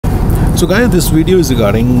So guys, this video is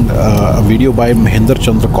regarding a video by Chander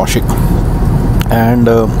Kaushik, and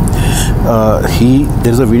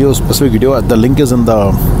there's a video, specific video. The link is in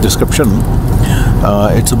the description.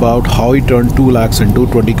 It's about how he turned 2 lakhs into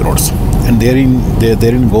 20 crores, and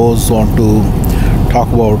therein goes on to talk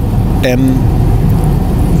about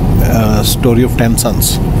 10 story of 10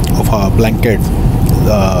 sons of a blanket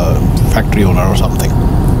factory owner or something.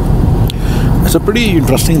 It's a pretty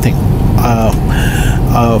interesting thing.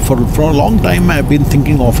 For a long time I've been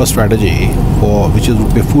thinking of a strategy which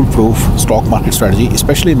would be a foolproof stock market strategy,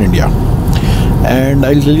 especially in India. And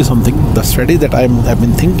I'll tell you something, the strategy that I've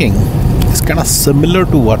been thinking is kind of similar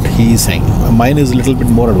to what he's saying. Mine is a little bit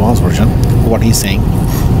more advanced version of what he's saying,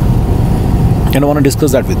 and I want to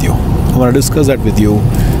discuss that with you.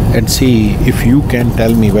 And see if you can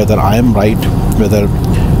tell me whether I am right, whether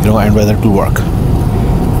and whether it will work.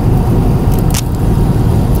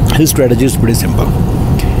 His strategy is pretty simple.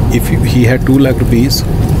 If he had 2 lakh rupees,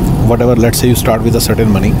 whatever, let's say you start with a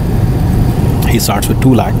certain money, he starts with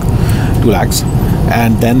 2 lakhs,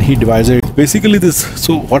 and then he divides it. Basically this,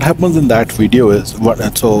 so what happens in that video is,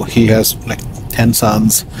 so he has like 10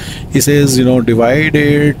 sons. He says, divide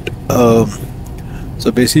it, so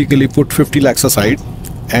basically put 50 lakhs aside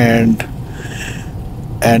and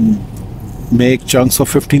make chunks of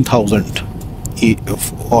 15,000,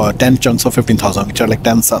 or 10 chunks of 15,000, which are like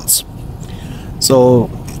 10 sons. So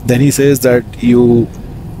then he says that you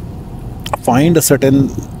find a certain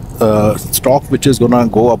stock which is gonna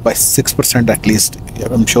go up by 6% at least,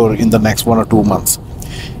 I'm sure, in the next 1 or 2 months.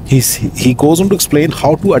 He goes on to explain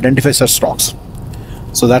how to identify such stocks.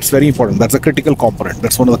 So that's very important. That's a critical component.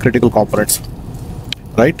 That's one of the critical components,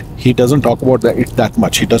 right? He doesn't talk about it that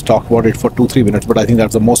much. He does talk about it for 2-3 minutes, but I think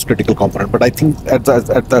that's the most critical component. But I think at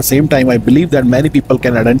the same time, I believe that many people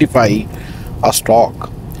can identify a stock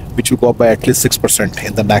which will go up by at least 6%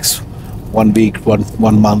 in the next 1 week,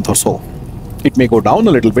 one month or so. It may go down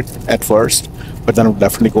a little bit at first, but then it will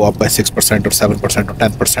definitely go up by 6% or 7% or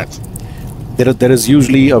 10%. There is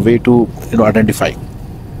usually a way to identify.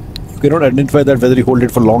 You cannot identify that whether you hold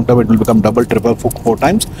it for long term, it will become double, triple, 4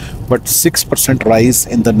 times, but 6% rise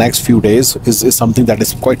in the next few days is something that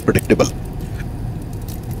is quite predictable.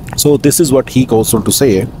 So this is what he goes on to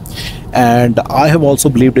say, and I have also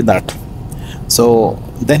believed in that. So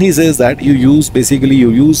then he says that you use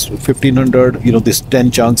 1500, these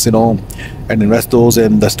 10 chunks, and invest those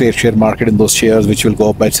in the state share market, in those shares which will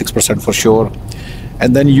go up by 6% for sure.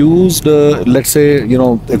 And then use let's say,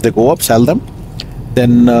 if they go up, sell them.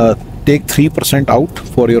 Then take 3% out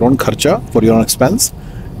for your own kharcha, for your own expense,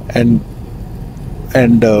 and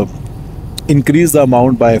increase the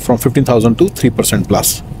amount from 15,000 to 3%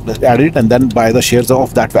 plus. Add it and then buy the shares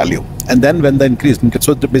of that value. And then when the increase,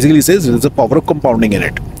 so basically he says there's a power of compounding in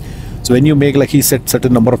it. So when you make, like he said,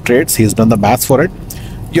 certain number of trades, he's done the maths for it,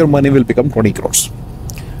 your money will become 20 crores.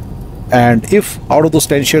 And if out of those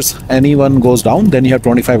 10 shares anyone goes down, then you have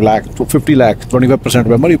 25 lakh to 50 lakh, 25%.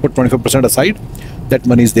 Remember, you put 25% aside, that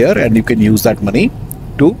money is there, and you can use that money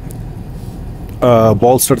to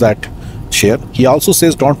bolster that share. He also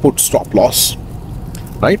says don't put stop loss,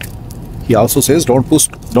 right? He also says don't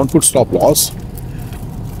put stop loss.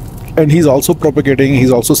 And he's also propagating,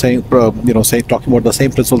 he's also saying, talking about the same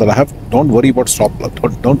principle that I have. Don't worry about stop loss.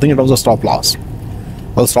 Don't think in terms of stop loss.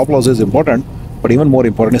 Well, stop loss is important, but even more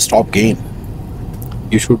important is stop gain.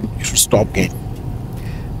 You should stop gain.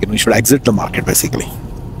 You should exit the market basically.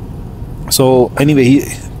 So anyway,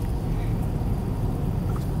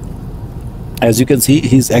 as you can see,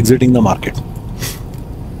 he's exiting the market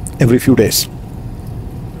every few days,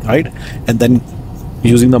 right? And then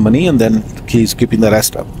using the money, and then he's keeping the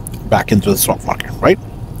rest up back into the stock market, right?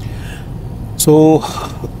 So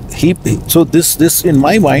this in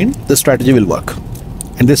my mind, the strategy will work,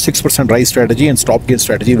 and this 6% rise strategy and stop gain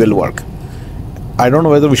strategy will work. I don't know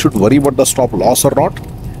whether we should worry about the stop loss or not.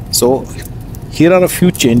 So here are a few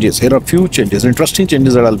changes. Interesting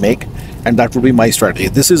changes that I'll make, and that would be my strategy.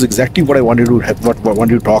 This is exactly what I wanted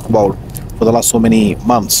to talk about for the last so many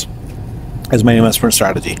months as my investment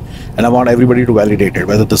strategy, and I want everybody to validate it,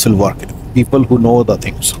 whether this will work. People who know the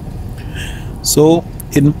things. So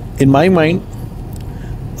in my mind,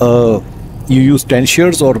 you use 10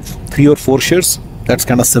 shares or 3 or 4 shares. That's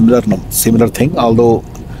kind of similar thing, although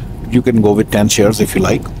you can go with 10 shares if you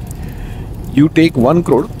like. You take 1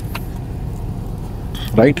 crore,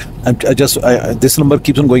 right? This number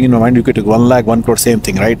keeps on going in my mind. You could take 1 lakh, 1 crore, same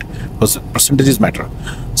thing, right? Because percentages matter.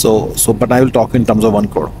 So but I will talk in terms of 1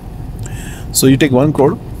 crore. So you take 1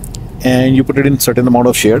 crore and you put it in certain amount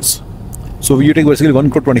of shares. So you take basically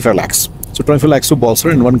 1 crore 25 lakhs. So 25 lakhs to bolster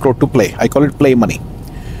and 1 crore to play. I call it play money.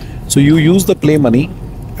 So you use the play money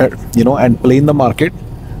and play in the market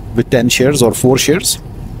with 10 shares or 4 shares,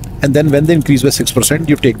 and then when they increase by 6%,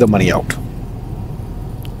 you take the money out.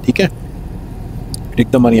 Okay,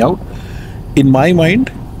 take the money out. In my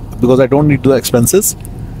mind, because I don't need the expenses,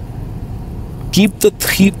 keep the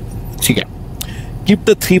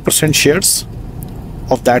 3% shares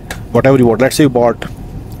of that, whatever you want. Let's say you bought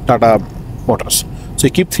Tata Motors, so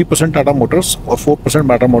you keep 3% Tata Motors or 4%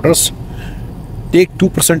 Tata Motors. Take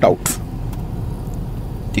 2% out.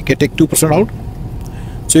 Okay, take 2% out.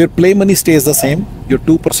 So your play money stays the same. Your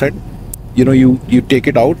 2%, you take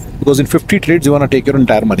it out, because in 50 trades you want to take your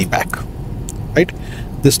entire money back, right?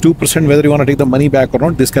 This 2%, whether you want to take the money back or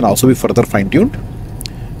not, this can also be further fine-tuned.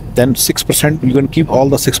 Then 6%, you can keep all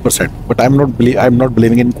the 6%, but I'm not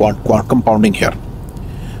believing in compounding here.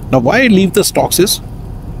 Now, why I leave the stocks is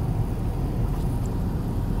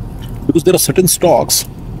because there are certain stocks.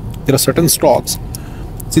 When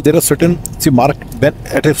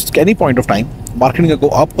at any point of time, market can go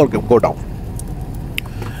up or go down.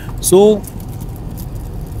 So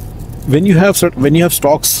when you have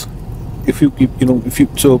stocks, if you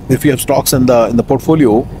have stocks in the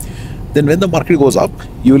portfolio, then when the market goes up,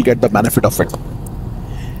 you will get the benefit of it.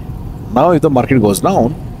 Now, if the market goes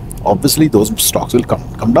down, obviously those stocks will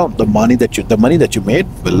come down. The money that you made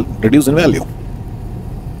will reduce in value,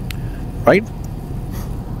 right?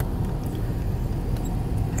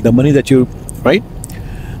 The money that you, right?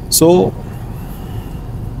 So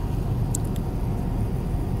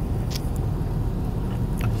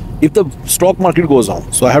if the stock market goes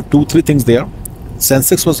down, so I have 2-3 things there.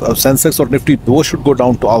 Sensex or Nifty, those should go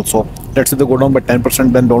down to also. Let's say they go down by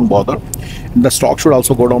 10%, then don't bother. And the stock should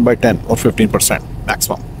also go down by 10 or 15%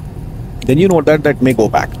 maximum. Then you know that may go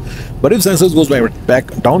back. But if Sensex goes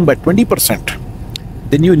down by 20%,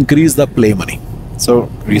 then you increase the play money. So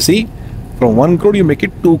you see, from 1 crore you make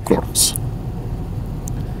it 2 crores.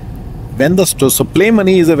 So play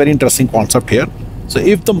money is a very interesting concept here. So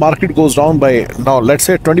if the market goes down by, now let's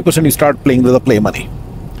say 20%, you start playing with the play money.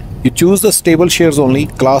 You choose the stable shares only,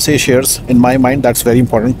 Class A shares. In my mind, that's very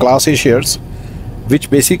important. Class A shares, which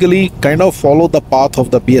basically kind of follow the path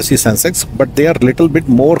of the BSE Sensex, but they are little bit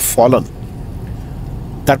more fallen.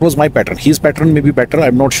 That was my pattern. His pattern may be better,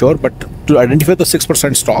 I'm not sure, but to identify the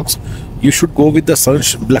 6% stocks, you should go with the,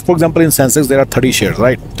 for example, in Sensex, there are 30 shares,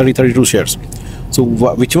 right? 32 shares. So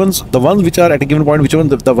which ones, the ones which are at a given point, which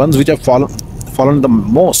ones, the ones which have fallen the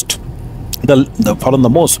most, fallen the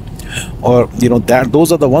most, or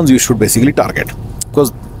those are the ones you should basically target,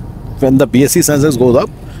 because when the BSE Sensex goes up,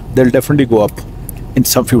 they'll definitely go up in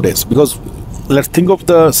some few days. Because let's think of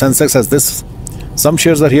the Sensex as this: some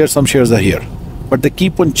shares are here, some shares are here, but they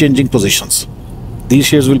keep on changing positions. These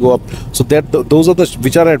shares will go up, so those are the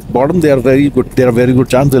which are at bottom. They are very good. They are a very good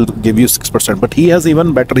chance they'll give you 6%. But he has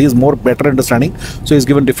even better. He is more better understanding, so he's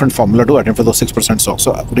given different formula to identify those 6% stocks.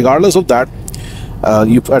 So regardless of that,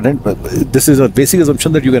 this is a basic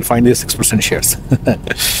assumption that you can find these 6% shares.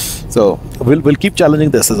 So we'll keep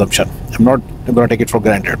challenging this assumption. I'm going to take it for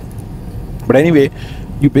granted. But anyway,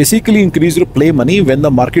 you basically increase your play money when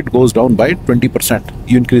the market goes down by 20%.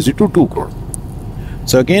 You increase it to 2 crore.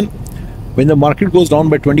 So again, when the market goes down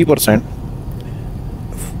by 20%,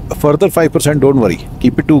 further 5%, don't worry,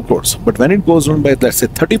 keep it 2 crores. But when it goes down by, let's say,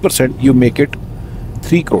 30%, you make it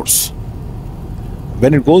 3 crores.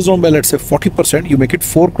 When it goes down by, let's say, 40%, you make it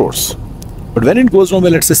 4 crores. But when it goes down by,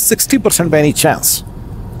 let's say, 60% by any chance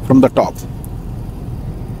from the top,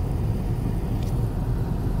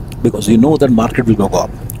 because you know that market will go up.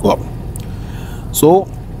 So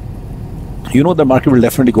you know the market will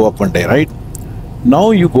definitely go up one day, right?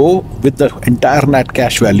 Now you go with the entire net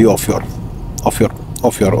cash value of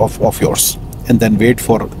yours, and then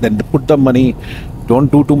then put the money.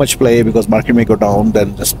 Don't do too much play because market may go down.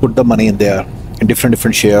 Then just put the money in there in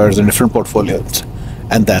different shares and different portfolios,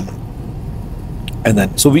 and then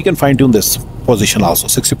so we can fine tune this position also,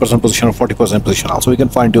 60% position or 40% position also. We can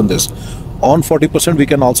fine tune this. On 40%, we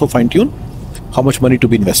can also fine tune how much money to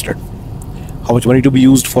be invested, how much money to be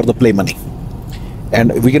used for the play money.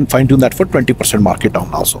 And we can fine tune that for 20% market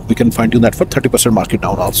down also. We can fine tune that for 30% market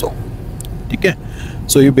down also. Okay.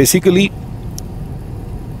 So you basically,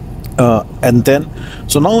 and then,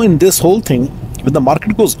 so now in this whole thing, when the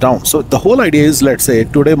market goes down, so the whole idea is, let's say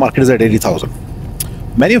today market is at 80,000.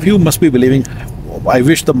 Many of you must be believing, I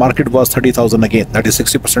wish the market was 30,000 again. That is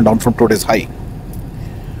 60% down from today's high.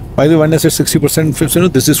 By the way, when I say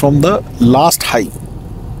 60%, this is from the last high,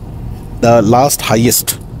 the last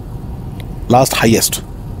highest.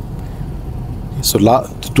 So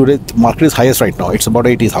today the market is highest right now. It's about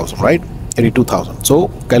 80,000, right? 82,000. So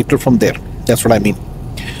calculate from there. That's what I mean.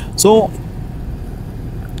 So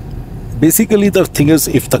basically the thing is,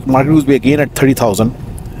 if the market will be again at 30,000,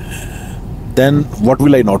 then what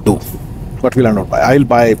will I not do? What will I not buy? I'll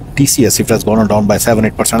buy TCS if it has gone down by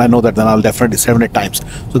 7-8%. I know that then I'll definitely 7-8 times.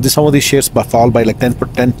 So some of these shares fall by like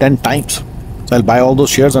 10 times. So I'll buy all those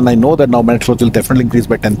shares, and I know that now my net worth will definitely increase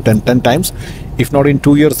by 10 times. If not in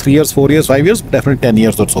 2 years, 3 years, 4 years, 5 years, definitely 10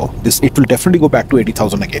 years or so. It will definitely go back to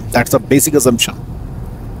 80,000 again. That's the basic assumption.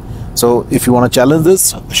 So if you want to challenge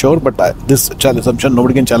this, sure, but this assumption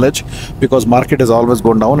nobody can challenge, because market has always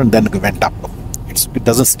gone down and then went up. It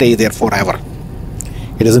doesn't stay there forever.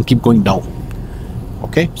 It doesn't keep going down.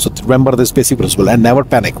 Okay, so remember this basic principle and never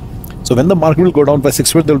panic. So when the market will go down by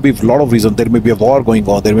 6%, there will be a lot of reasons. There may be a war going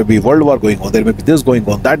on, there may be a world war going on, there may be this going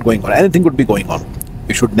on, that going on, anything could be going on.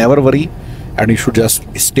 You should never worry, and you should just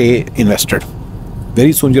stay invested.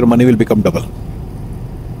 Very soon your money will become double.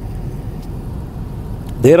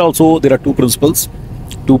 There also there are two principles,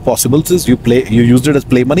 two possibilities. You use it as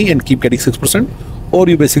play money and keep getting 6%, or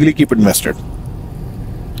you basically keep it invested.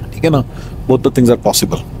 Okay, now both the things are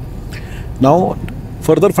possible. Now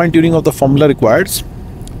further fine tuning of the formula required.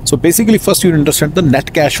 So basically first you understand the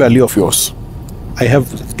net cash value of yours. I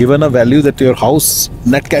have given a value that your house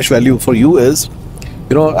net cash value for you is,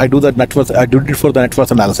 I do that net worth, I did it for the net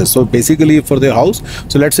worth analysis. So basically for the house,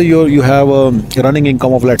 so let's say you have a running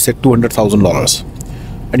income of, let's say, $200,000,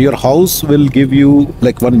 and your house will give you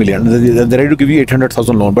like 1 million. They're ready to give you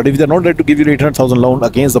 800,000 loan. But if they're not ready to give you 800,000 loan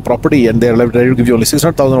against the property, and they're ready to give you only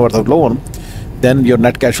 600,000 worth of loan, then your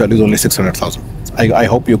net cash value is only 600,000. I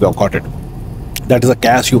hope you got it. That is a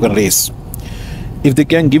cash you can raise. If they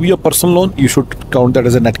can give you a personal loan, you should count that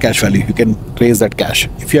as a net cash value. You can raise that cash.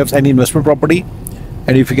 If you have any investment property,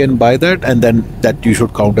 and if you can buy that, and then that you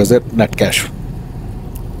should count as a net cash.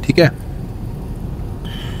 Okay?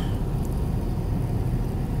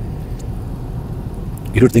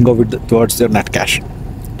 You should think of it towards their net cash.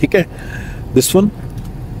 Okay? This one,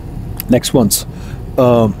 next ones.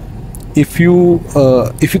 If you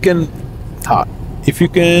can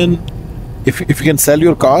sell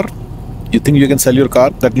your car, you think you can sell your car,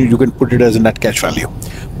 that you can put it as a net cash value.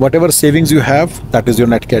 Whatever savings you have, that is your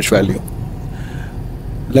net cash value.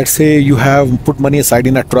 Let's say you have put money aside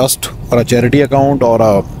in a trust or a charity account, or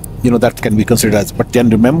a, that can be considered as. But then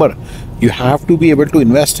remember, you have to be able to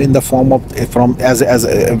invest in the form of from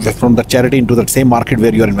the charity into the same market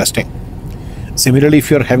where you are investing. Similarly, if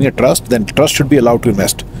you are having a trust, then trust should be allowed to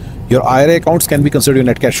invest. Your IRA accounts can be considered your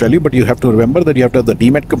net cash value, but you have to remember that you have to have the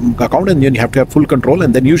demat account, and then you have to have full control,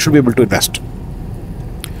 and then you should be able to invest.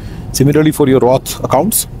 Similarly, for your Roth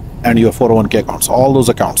accounts and your 401k accounts, all those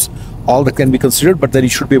accounts, all that can be considered, but then you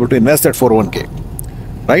should be able to invest that 401k,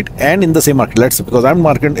 right? And in the same market. Let's say, because I'm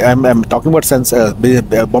talking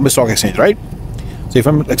about Bombay Stock Exchange, right? So if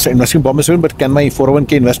I'm investing Bombay Stock, but can my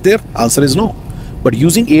 401k invest there? Answer is no. But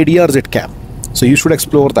using ADRs, it can. So you should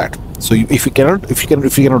explore that. So if you cannot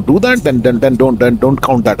do that, then don't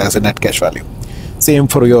count that as a net cash value. Same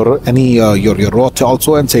for your Roth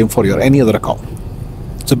also, and same for your any other account.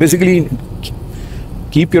 So basically,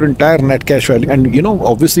 keep your entire net cash value, and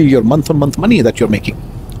obviously your month-on-month money that you're making,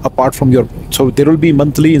 apart from your. So there will be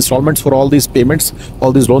monthly installments for all these payments,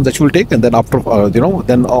 all these loans that you will take, and then after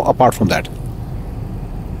apart from that,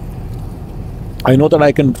 I know that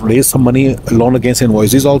I can raise some money, loan against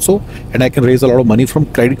invoices also, and I can raise a lot of money from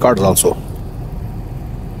credit cards also.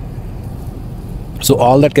 So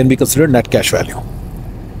all that can be considered net cash value.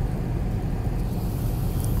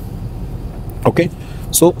 Okay,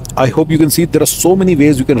 so I hope you can see there are so many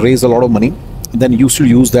ways you can raise a lot of money. Then you should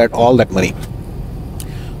use all that money.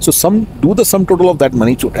 So do the sum total of that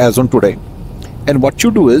money as on today, and what you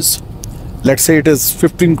do is, let's say it is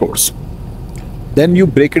 15 crores. Then you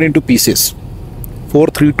break it into pieces. 4,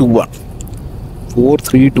 3, 2, 1. 4,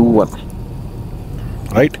 3, 2, 1.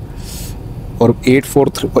 Right? Or 8, 4,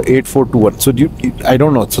 3, 8, 4, 2, 1. So I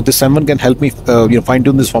don't know. So this someone can help me fine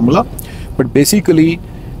tune this formula. But basically,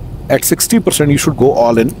 at 60% you should go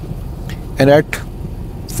all in, and at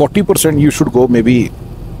 40% you should go maybe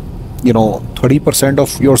 30%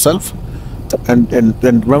 of yourself. And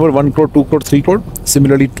then remember, 1 crore, 2 crore, 3 crore.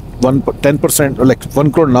 Similarly, 10%, like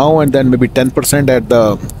 1 crore now, and then maybe 10% at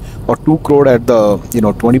the, or 2 crore at the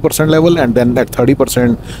 20% level, and then at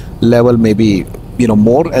 30% level maybe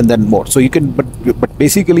more, and then more. So you can, but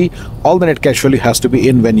basically all the net cash value has to be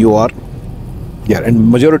in when you are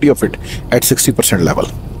and majority of it at 60% level.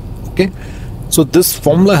 Okay, so this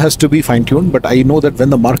formula has to be fine-tuned, but I know that when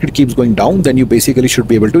the market keeps going down, then you basically should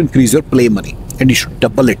be able to increase your play money, and you should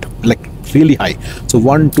double it like really high. So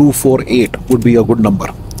 1, 2, 4, 8 would be a good number,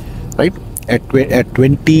 right? At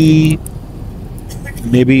 20,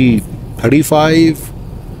 maybe 35,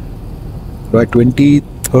 right? 20,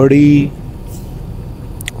 30,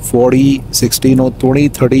 40, 16 or 20,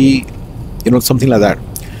 30, something like that.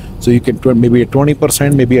 So you can maybe at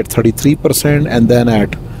 20%, maybe at 33%, and then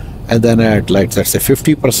at like, let's say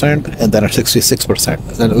 50%, and then at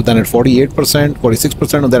 66%, then at 48%,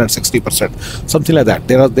 46%, and then at 60%, something like that.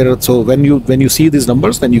 There are so when you see these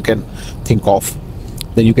numbers, then you can think of,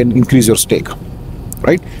 then you can increase your stake,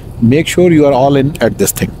 right? Make sure you are all in at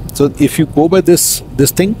this thing. So if you go by this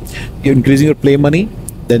thing, you're increasing your play money,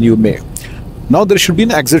 then you may. Now there should be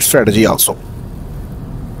an exit strategy also,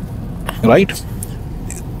 right?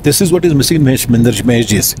 This is what is missing in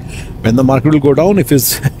Mahesh's. When the market will go down, if he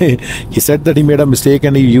said that he made a mistake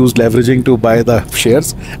and he used leveraging to buy the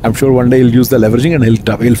shares, I'm sure one day he'll use the leveraging and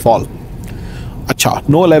he'll fall. Acha,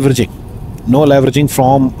 no leveraging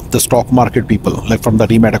from the stock market people, like from the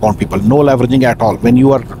demat account people, no leveraging at all. When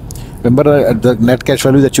you are, remember the net cash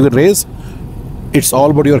value that you can raise, it's all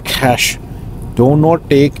about your cash. Do not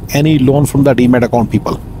take any loan from the demat account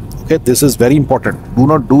people. Okay, this is very important. Do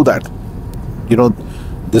not do that.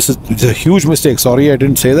 It's a huge mistake. Sorry, I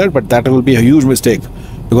didn't say that, but that will be a huge mistake,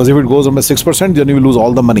 because if it goes up by 6%, then you will lose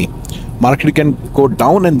all the money. Market can go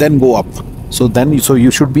down and then go up. So you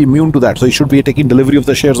should be immune to that. So you should be taking delivery of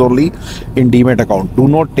the shares only in demat account. Do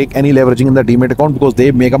not take any leveraging in the demat account, because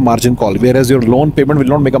they make a margin call, whereas your loan payment will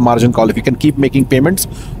not make a margin call. If you can keep making payments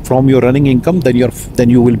from your running income, then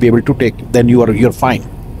you will be able to take. Then you're fine.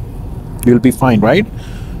 You'll be fine, right?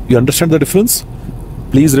 You understand the difference?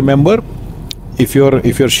 Please remember, if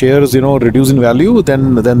your shares reduce in value,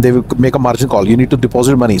 then they will make a margin call. You need to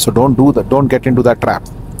deposit money. So don't do that. Don't get into that trap.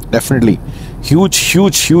 Definitely, huge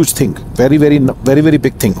thing. Very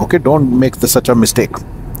big thing. Okay, don't make such a mistake.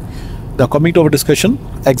 Now coming to our discussion,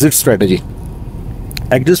 exit strategy.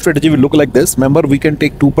 Exit strategy will look like this. Remember, we can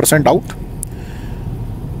take 2% out.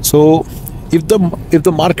 So if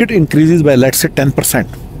the market increases by, let's say, 10%,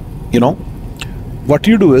 what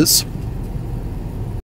you do is,